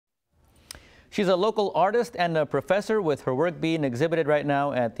She's a local artist and a professor, with her work being exhibited right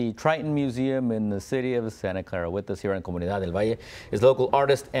now at the Triton Museum in the city of Santa Clara. With us here in Comunidad del Valle is local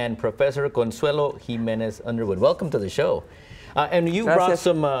artist and professor Consuelo Jimenez Underwood. Welcome to the show. And you brought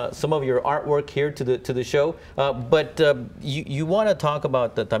some of your artwork here to the show, but you want to talk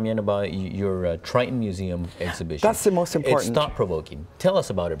about también about your Triton Museum exhibition. That's the most important. It's thought-provoking. Tell us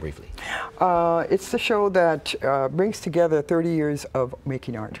about it briefly. It's the show that brings together 30 years of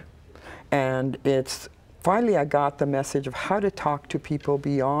making art, and it's finally I got the message of how to talk to people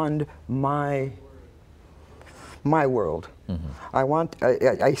beyond my world. Mm-hmm. I want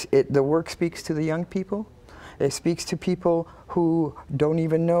the work speaks to the young people. It speaks to people who don't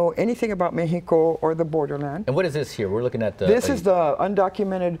even know anything about Mexico or the borderland. And what is this here? We're looking at the... This is the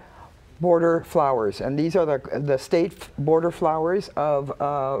undocumented border flowers, and these are the state border flowers of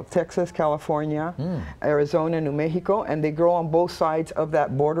Texas, California, Arizona, New Mexico, and they grow on both sides of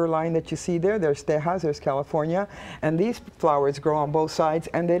that border line that you see there. There's Texas, there's California, and these flowers grow on both sides,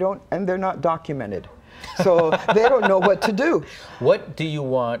 and they're not documented, so they don't know what to do. What do you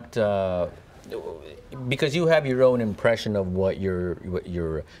want? Because you have your own impression of what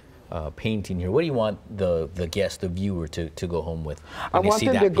you're painting here. What do you want the guest, the viewer, to go home with? I want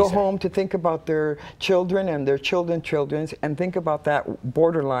them to go home to think about their children and their children's, and think about that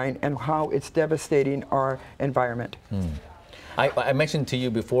borderline and how it's devastating our environment. I mentioned to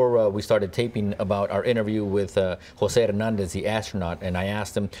you before we started taping about our interview with Jose Hernandez, the astronaut, and I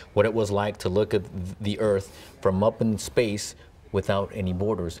asked him what it was like to look at the Earth from up in space without any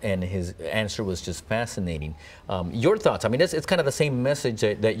borders, and his answer was just fascinating. Your thoughts? I mean, it's kind of the same message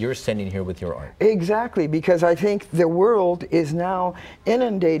that you're sending here with your art. Exactly, because I think the world is now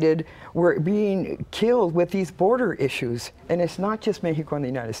inundated. We're being killed with these border issues, and it's not just Mexico and the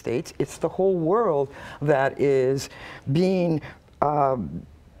United States, it's the whole world that is being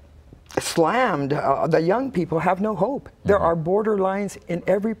slammed. The young people have no hope. There are borderlines in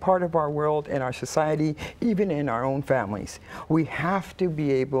every part of our world, in our society, even in our own families. We have to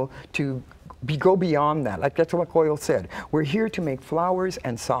be able to go beyond that. Like that's what Coyle said. We're here to make flowers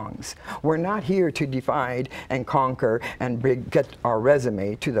and songs. We're not here to divide and conquer and get our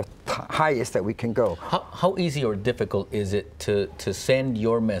resume to the highest that we can go. How easy or difficult is it to send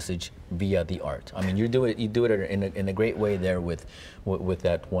your message via the art? I mean, you do it in a great way there with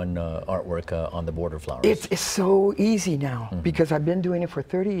that one artwork on the border flowers. It's so easy now, because I've been doing it for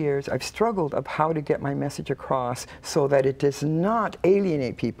 30 years. I've struggled of how to get my message across so that it does not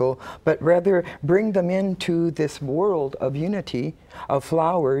alienate people, but rather bring them into this world of unity, of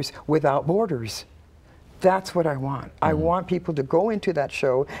flowers without borders. That's what I want. I want people to go into that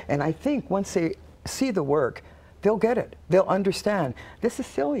show, and I think once they see the work, they'll get it. They'll understand. This is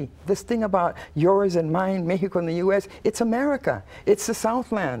silly. This thing about yours and mine, Mexico and the U.S., it's America. It's the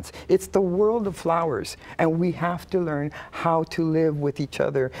Southlands. It's the world of flowers. And we have to learn how to live with each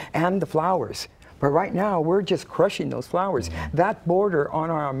other and the flowers. But right now, we're just crushing those flowers. That border on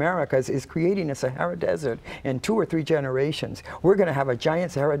our Americas is creating a Sahara Desert in 2 or 3 generations. We're going to have a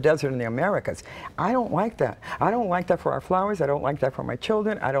giant Sahara Desert in the Americas. I don't like that. I don't like that for our flowers. I don't like that for my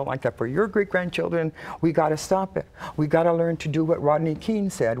children. I don't like that for your great-grandchildren. We got to stop it. We got to learn to do what Rodney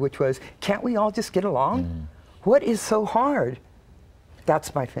King said, which was, can't we all just get along? What is so hard?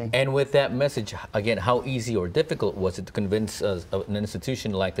 That's my thing. And with that message, again, how easy or difficult was it to convince an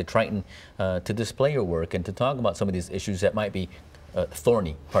institution like the Triton to display your work and to talk about some of these issues that might be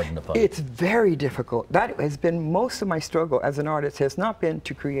thorny, pardon the pun? It's very difficult. That has been most of my struggle as an artist, has not been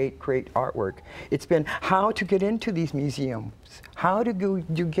to create great artwork. It's been how to get into these museums, how to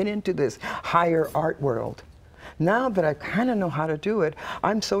get into this higher art world. Now that I kind of know how to do it,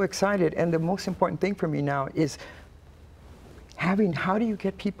 I'm so excited, and the most important thing for me now is how do you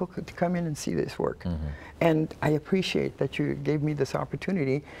get people to come in and see this work? And I appreciate that you gave me this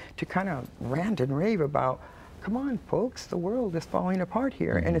opportunity to kind of rant and rave about, come on folks, the world is falling apart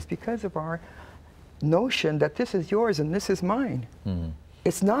here, and it's because of our notion that this is yours and this is mine.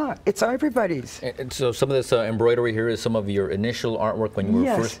 It's not. It's everybody's. And so some of this embroidery here is some of your initial artwork when you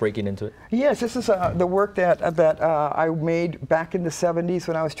were first breaking into it? Yes, this is the work that I made back in the 70s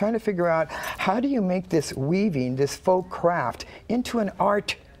when I was trying to figure out how do you make this weaving, this folk craft, into an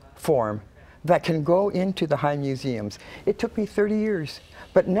art form that can go into the high museums. It took me 30 years.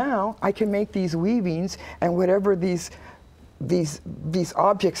 But now I can make these weavings and whatever these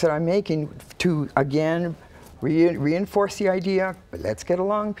objects that I'm making to, again, reinforce the idea, but let's get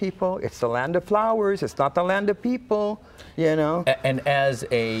along, people. It's the land of flowers. It's not the land of people, you know. And as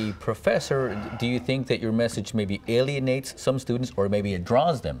a professor, do you think that your message maybe alienates some students or maybe it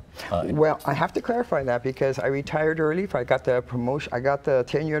draws them? Well, I have to clarify that because I retired early. I got the promotion. I got the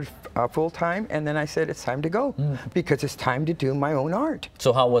tenure full-time, and then I said it's time to go because it's time to do my own art.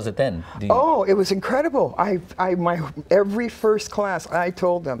 So how was it then? Oh, it was incredible. Every first class, I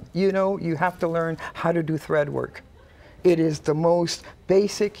told them, you know, you have to learn how to do thread work. It is the most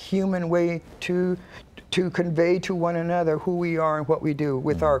basic human way to convey to one another who we are and what we do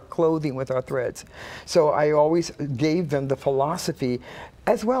with our clothing, with our threads. So I always gave them the philosophy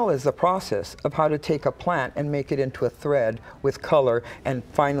as well as the process of how to take a plant and make it into a thread with color and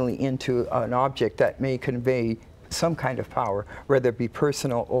finally into an object that may convey some kind of power, whether it be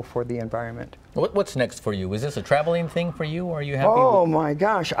personal or for the environment. What's next for you? Is this a traveling thing for you, or are you happy? Oh my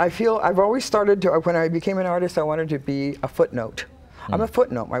gosh, I've always started to, when I became an artist, I wanted to be a footnote. I'm a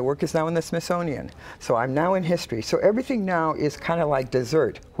footnote. My work is now in the Smithsonian. So I'm now in history. So everything now is kind of like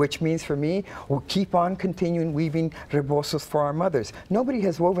dessert, which means for me, we'll keep on continuing weaving rebosos for our mothers. Nobody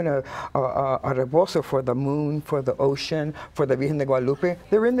has woven a reboso for the moon, for the ocean, for the Virgen de Guadalupe.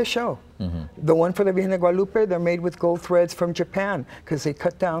 They're in the show. The one for the Virgen de Guadalupe, they're made with gold threads from Japan because they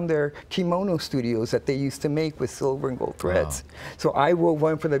cut down their kimono studios that they used to make with silver and gold threads. Wow. So I wove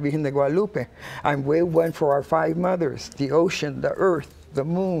one for the Virgen de Guadalupe. I wove one for our five mothers, the ocean, the earth, the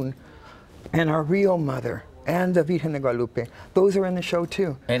moon, and our real mother, and the Virgen de Guadalupe. Those are in the show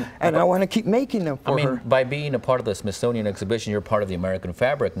too. And I want to keep making them for her. By being a part of the Smithsonian exhibition, you're part of the American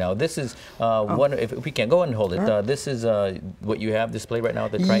fabric now. This is one, if we can go ahead and hold it, this is what you have displayed right now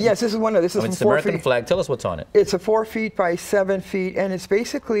at the Triton? Yes, this is one of, this is it's the American flag. Tell us what's on it. It's a 4 feet by 7 feet, and it's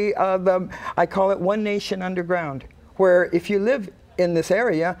basically, I call it One Nation Underground, where if you live in this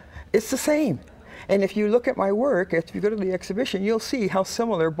area, it's the same. And if you look at my work, if you go to the exhibition, you'll see how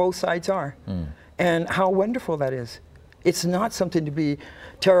similar both sides are. And how wonderful that is. It's not something to be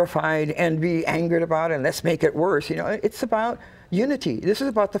terrified and be angered about and let's make it worse. You know, it's about unity. This is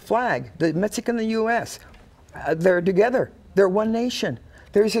about the flag, the Mexican and the U.S. They're together. They're one nation.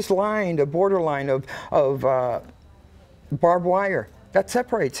 There's this line, a borderline of barbed wire that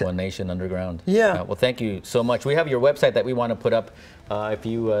separates it. One Nation Underground. Yeah. Well, thank you so much. We have your website that we want to put up. If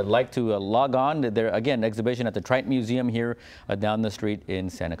you like to log on, there again, exhibition at the Triton Museum here down the street in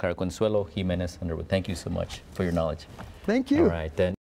Santa Clara. Consuelo Jimenez Underwood. Thank you so much for your knowledge. Thank you. All right, then.